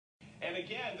And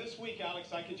again, this week, Alex,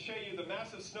 I can show you the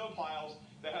massive snow piles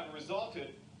that have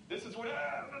resulted. This is what...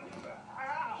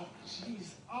 Ow!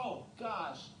 Jeez. Oh,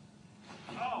 gosh.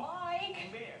 Oh, Mike!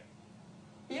 man.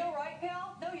 You all right,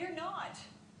 pal? No, you're not.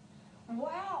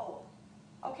 Wow.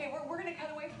 Okay, we're going to cut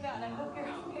away from that, and I hope you're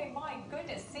okay. My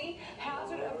goodness, see?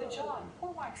 Hazard of the job.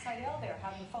 Poor Mike Seidel there,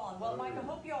 having fallen. Well, Mike, I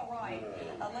hope you're all right.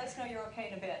 Let us know you're okay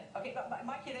in a bit. Okay,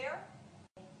 Mike, you there?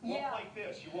 Walk like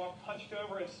this. You walk hunched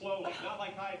over and slowly, not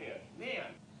like I did. Man.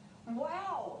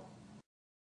 Wow.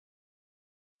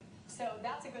 So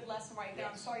that's a good lesson right there.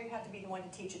 I'm sorry you had to be the one to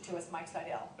teach it to us, Mike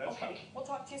Seidel. That's okay, we'll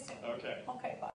talk to you soon. Okay. Okay, bye.